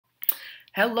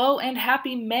Hello and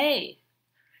happy May.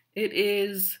 It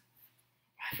is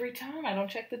every time I don't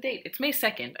check the date. It's May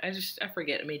 2nd. I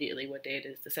forget immediately what day it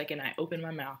is the second I open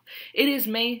my mouth. It is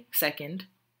May 2nd.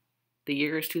 The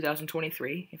year is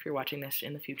 2023 if you're watching this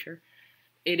in the future.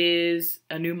 It is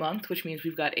a new month, which means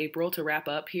we've got April to wrap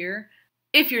up here.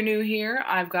 If you're new here,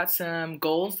 I've got some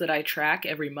goals that I track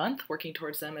every month, working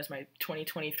towards them as my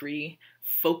 2023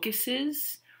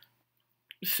 focuses.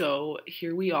 So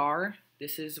here we are.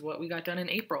 This is what we got done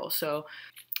in April. So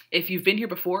if you've been here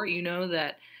before, you know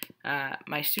that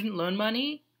my student loan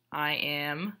money, I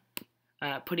am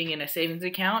putting in a savings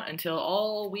account until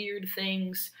all weird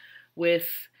things with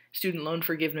student loan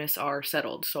forgiveness are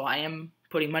settled. So I am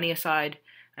putting money aside.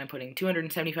 I'm putting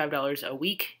 $275 a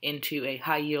week into a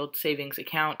high yield savings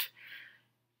account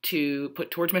to put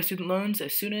towards my student loans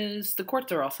as soon as the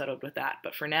courts are all settled with that.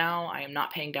 But for now, I am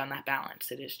not paying down that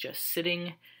balance. It is just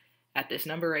sitting at this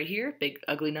number right here, big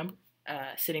ugly number,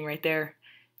 sitting right there,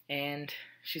 and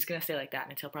she's gonna stay like that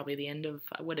until probably the end of,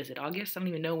 what is it, August? I don't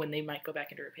even know when they might go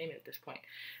back into repayment at this point.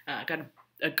 Got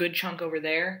a good chunk over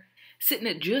there, sitting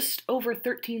at just over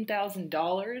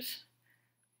 $13,000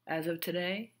 as of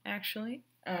today, actually.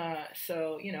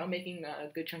 So, you know, making a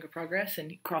good chunk of progress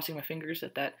and crossing my fingers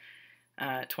that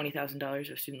 $20,000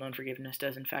 of student loan forgiveness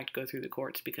does in fact go through the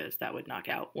courts, because that would knock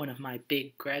out one of my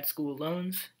big grad school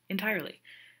loans entirely,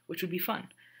 which would be fun.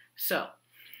 So,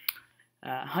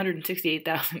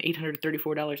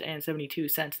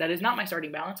 $168,834.72. That is not my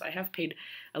starting balance. I have paid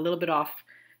a little bit off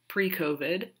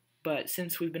pre-COVID, but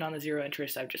since we've been on the zero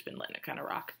interest, I've just been letting it kind of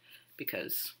rock,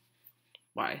 because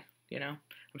why, you know?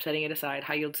 I'm setting it aside,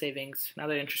 high yield savings. Now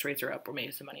that interest rates are up, we're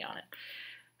making some money on it.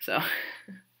 So,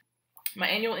 my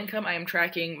annual income, I am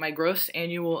tracking my gross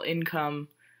annual income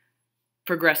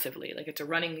progressively, like it's a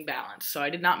running balance. So I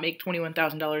did not make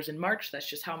 $21,000 in March. That's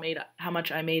just how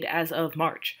much I made as of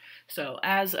March. So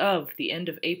as of the end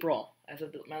of April, as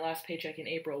of my last paycheck in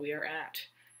April, we are at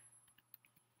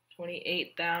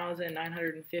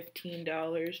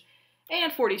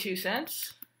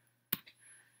 $28,915.42,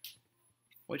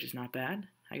 which is not bad.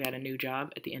 I got a new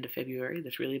job at the end of February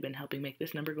that's really been helping make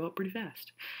this number go up pretty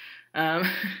fast.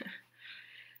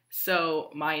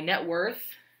 So my net worth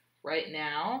right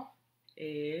now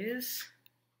is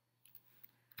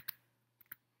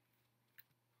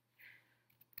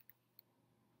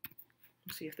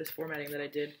let's see if this formatting that I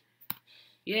did.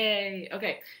 Yay!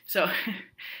 Okay, so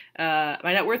my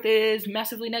net worth is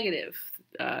massively negative.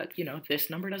 You know, this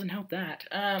number doesn't help that.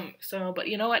 But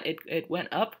you know what? It went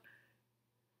up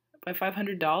by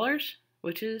 $500,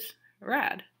 which is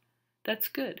rad. That's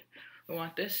good. We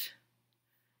want these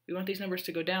numbers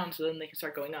to go down so then they can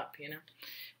start going up, you know?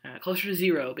 Closer to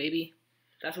zero, baby.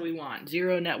 That's what we want.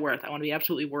 Zero net worth. I want to be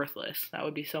absolutely worthless. That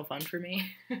would be so fun for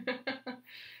me.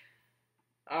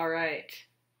 All right.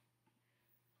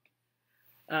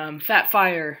 Fat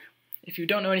FIRE. If you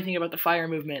don't know anything about the FIRE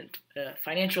movement,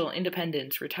 financial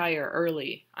independence, retire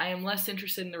early. I am less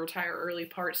interested in the retire early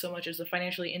part so much as the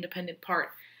financially independent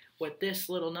part. What this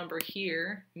little number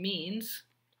here means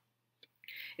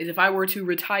is if I were to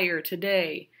retire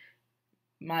today,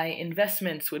 my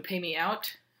investments would pay me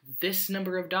out this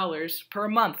number of dollars per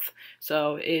month.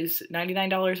 So is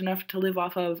 $99 enough to live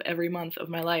off of every month of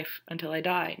my life until I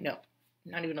die? No,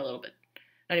 not even a little bit.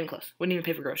 Not even close. Wouldn't even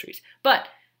pay for groceries. But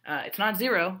it's not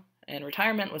zero, and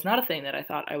retirement was not a thing that I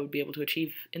thought I would be able to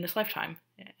achieve in this lifetime.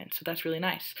 And so that's really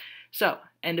nice. So,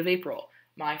 end of April,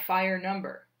 my FIRE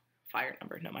number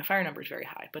is very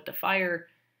high, but the FIRE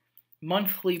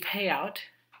monthly payout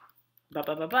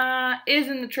is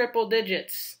in the triple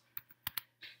digits.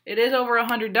 It is over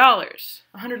 $100,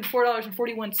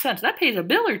 $104.41. That pays a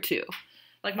bill or two.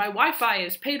 Like, my Wi-Fi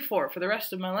is paid for the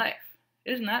rest of my life.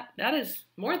 That is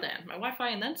more than my Wi-Fi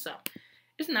and then some.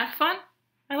 Isn't that fun?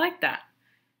 I like that.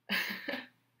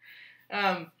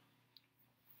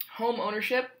 Home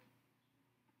ownership.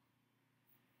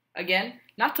 Again,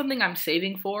 not something I'm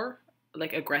saving for,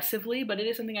 like, aggressively, but it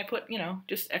is something I put, you know,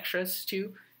 just extras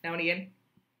to now and again.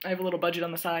 I have a little budget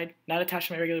on the side, not attached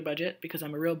to my regular budget, because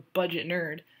I'm a real budget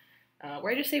nerd,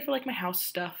 where I just save for, like, my house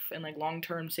stuff and, like,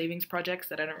 long-term savings projects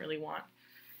that I don't really want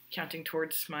counting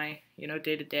towards my, you know,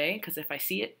 day-to-day, because if I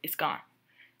see it, it's gone.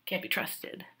 Can't be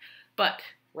trusted. But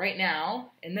right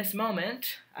now, in this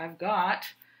moment, I've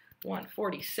got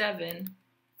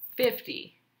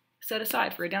 $147.50 set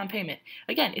aside for a down payment.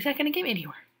 Again, is that going to get me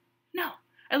anywhere? No.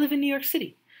 I live in New York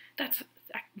City. I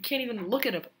can't even look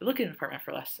at an apartment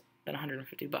for less than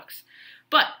 $150.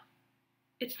 But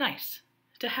it's nice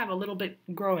to have a little bit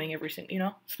growing every single, you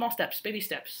know, small steps, baby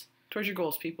steps towards your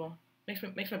goals, people.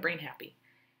 Makes my brain happy.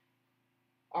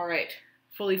 All right,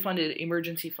 fully funded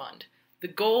emergency fund. The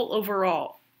goal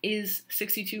overall is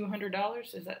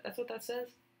 $6,200. That's what that says?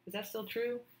 Is that still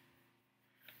true?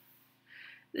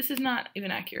 This is not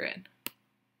even accurate.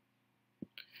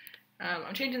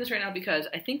 I'm changing this right now because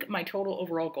I think my total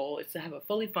overall goal is to have a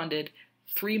fully funded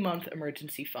 3-month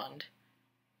emergency fund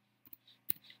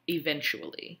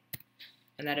eventually.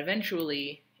 And that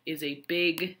eventually is a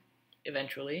big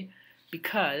eventually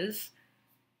because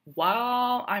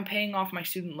while I'm paying off my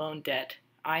student loan debt,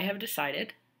 I have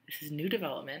decided, this is new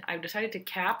development, I've decided to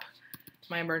cap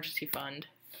my emergency fund.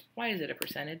 Why is it a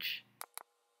percentage?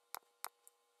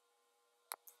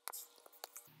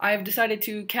 I've decided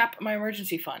to cap my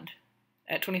emergency fund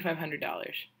at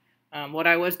 $2,500. What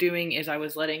I was doing is I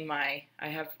was letting I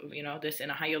have, this in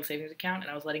a high yield savings account,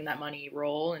 and I was letting that money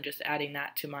roll and just adding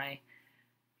that to my,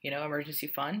 emergency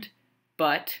fund.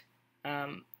 But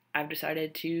I've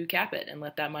decided to cap it and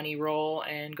let that money roll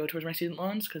and go towards my student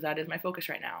loans because that is my focus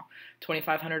right now.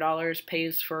 $2,500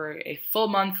 pays for a full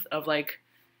month of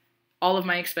all of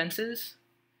my expenses.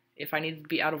 If I needed to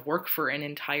be out of work for an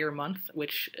entire month,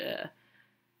 which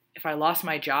if I lost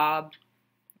my job,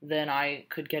 then I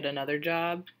could get another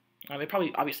job. It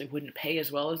probably obviously wouldn't pay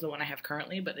as well as the one I have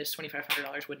currently, but this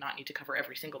 $2,500 would not need to cover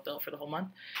every single bill for the whole month.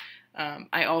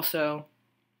 I also,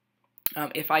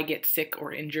 if I get sick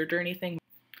or injured or anything,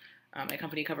 my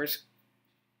company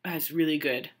has really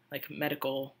good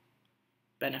medical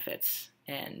benefits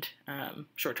and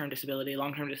short-term disability,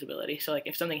 long-term disability. So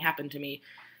if something happened to me,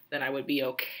 then I would be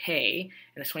okay,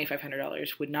 and this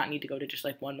 $2,500 would not need to go to just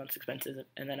 1 month's expenses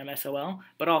and then I'm SOL,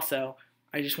 but also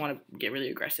I just want to get really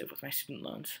aggressive with my student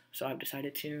loans, so I've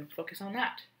decided to focus on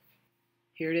that.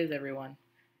 Here it is, everyone.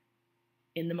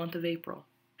 In the month of April,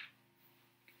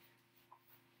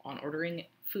 on ordering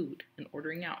food and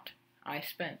ordering out, I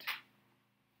spent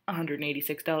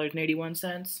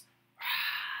 $186.81.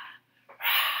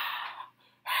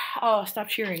 Oh, stop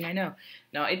cheering, I know.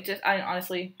 No, I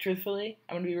honestly, truthfully,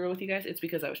 I'm going to be real with you guys, it's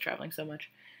because I was traveling so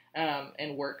much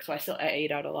and work, so I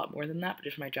ate out a lot more than that, but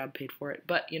just my job paid for it.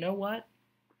 But you know what?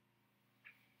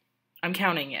 I'm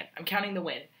counting it. I'm counting the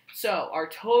win. So our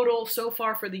total so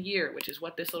far for the year, which is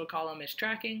what this little column is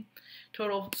tracking,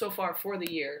 total so far for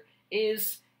the year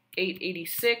is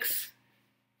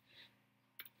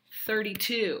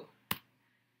 $886.32.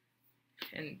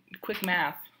 And quick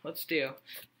math, let's do.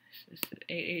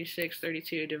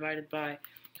 886.32 divided by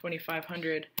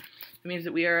 2,500. It means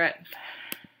that we are at,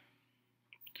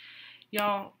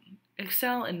 y'all,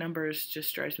 Excel and numbers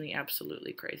just drives me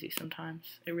absolutely crazy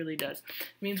sometimes. It really does.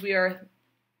 It means we are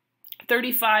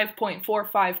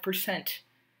 35.45%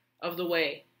 of the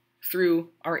way through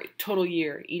our total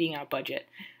year eating out budget.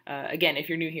 Again, if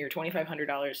you're new here,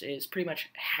 $2,500 is pretty much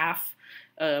half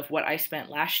of what I spent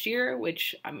last year,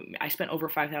 which I spent over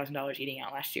 $5,000 eating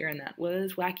out last year, and that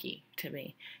was wacky to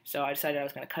me. So I decided I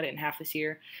was going to cut it in half this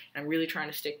year, and I'm really trying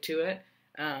to stick to it.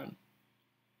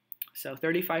 So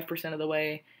 35% of the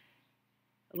way,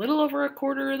 a little over a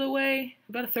quarter of the way,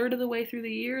 about a third of the way through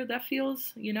the year. That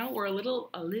feels, we're a little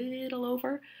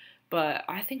over, but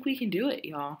I think we can do it,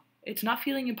 y'all. It's not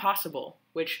feeling impossible,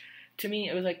 which to me,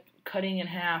 it was like cutting in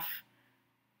half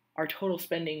our total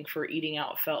spending for eating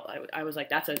out felt, I was like,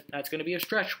 that's going to be a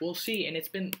stretch. We'll see. And it's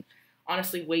been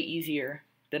honestly way easier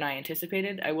than I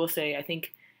anticipated. I will say, I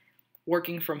think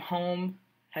working from home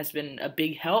has been a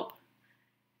big help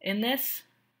in this.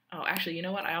 Oh, actually, you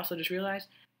know what? I also just realized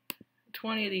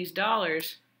 20 of these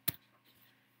dollars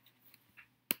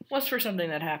was for something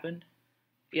that happened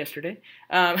yesterday.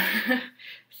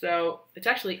 So it's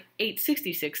actually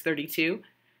 $866.32.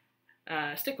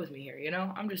 Stick with me here,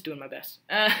 I'm just doing my best.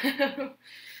 Yeah,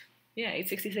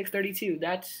 $866.32.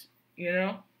 That's,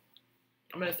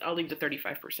 I'll leave the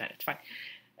 35%. It's fine.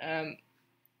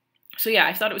 So yeah,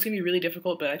 I thought it was gonna be really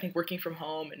difficult, but I think working from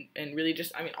home and really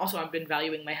just, also I've been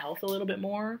valuing my health a little bit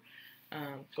more.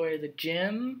 Going to the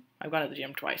gym. I've gone to the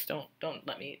gym twice. Don't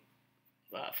let me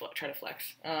try to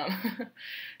flex.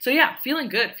 So yeah, feeling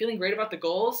good, feeling great about the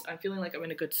goals. I'm feeling like I'm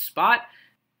in a good spot.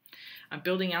 I'm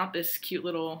building out this cute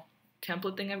little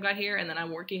template thing I've got here, and then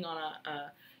I'm working on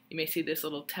you may see this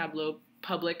little Tableau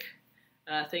public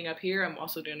thing up here. I'm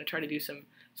also going to try to do some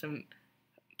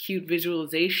cute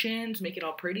visualizations, make it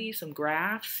all pretty, some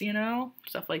graphs,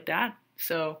 stuff like that.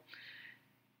 So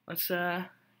let's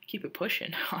keep it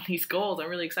pushing on these goals. I'm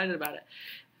really excited about it.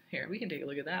 Here, we can take a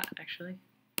look at that, actually.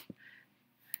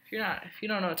 If you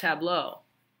don't know Tableau,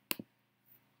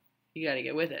 you got to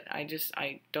get with it.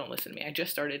 Don't listen to me. I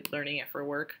just started learning it for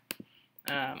work.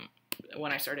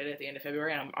 When I started at the end of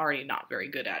February, and I'm already not very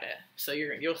good at it. So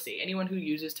you'll see. Anyone who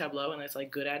uses Tableau and is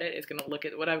good at it is going to look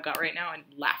at what I've got right now and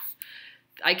laugh.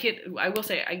 I will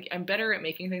say I'm better at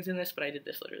making things in this, but I did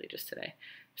this literally just today.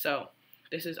 So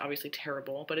this is obviously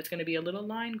terrible, but it's going to be a little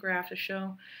line graph to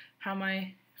show how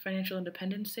my financial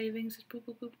independence savings is boop,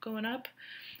 boop, boop, going up.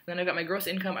 And then I've got my gross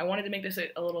income. I wanted to make this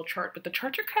a little chart, but the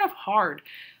charts are kind of hard.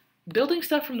 Building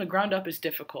stuff from the ground up is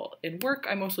difficult. In work,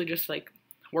 I mostly just like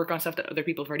work on stuff that other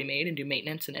people have already made and do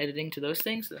maintenance and editing to those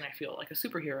things. So then I feel like a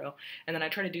superhero. And then I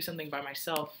try to do something by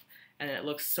myself, and it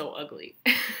looks so ugly.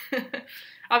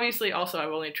 Obviously, also,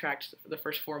 I've only tracked the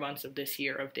first 4 months of this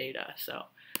year of data. So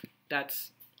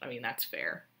that's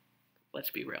fair.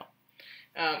 Let's be real.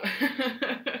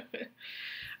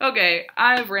 Okay,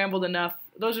 I've rambled enough.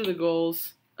 Those are the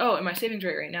goals. Oh, and my savings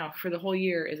rate right now for the whole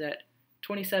year is at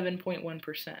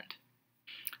 27.1%.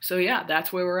 So yeah,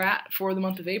 that's where we're at for the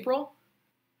month of April.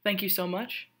 Thank you so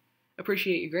much.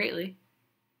 Appreciate you greatly.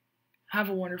 Have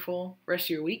a wonderful rest of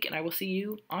your week, and I will see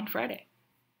you on Friday.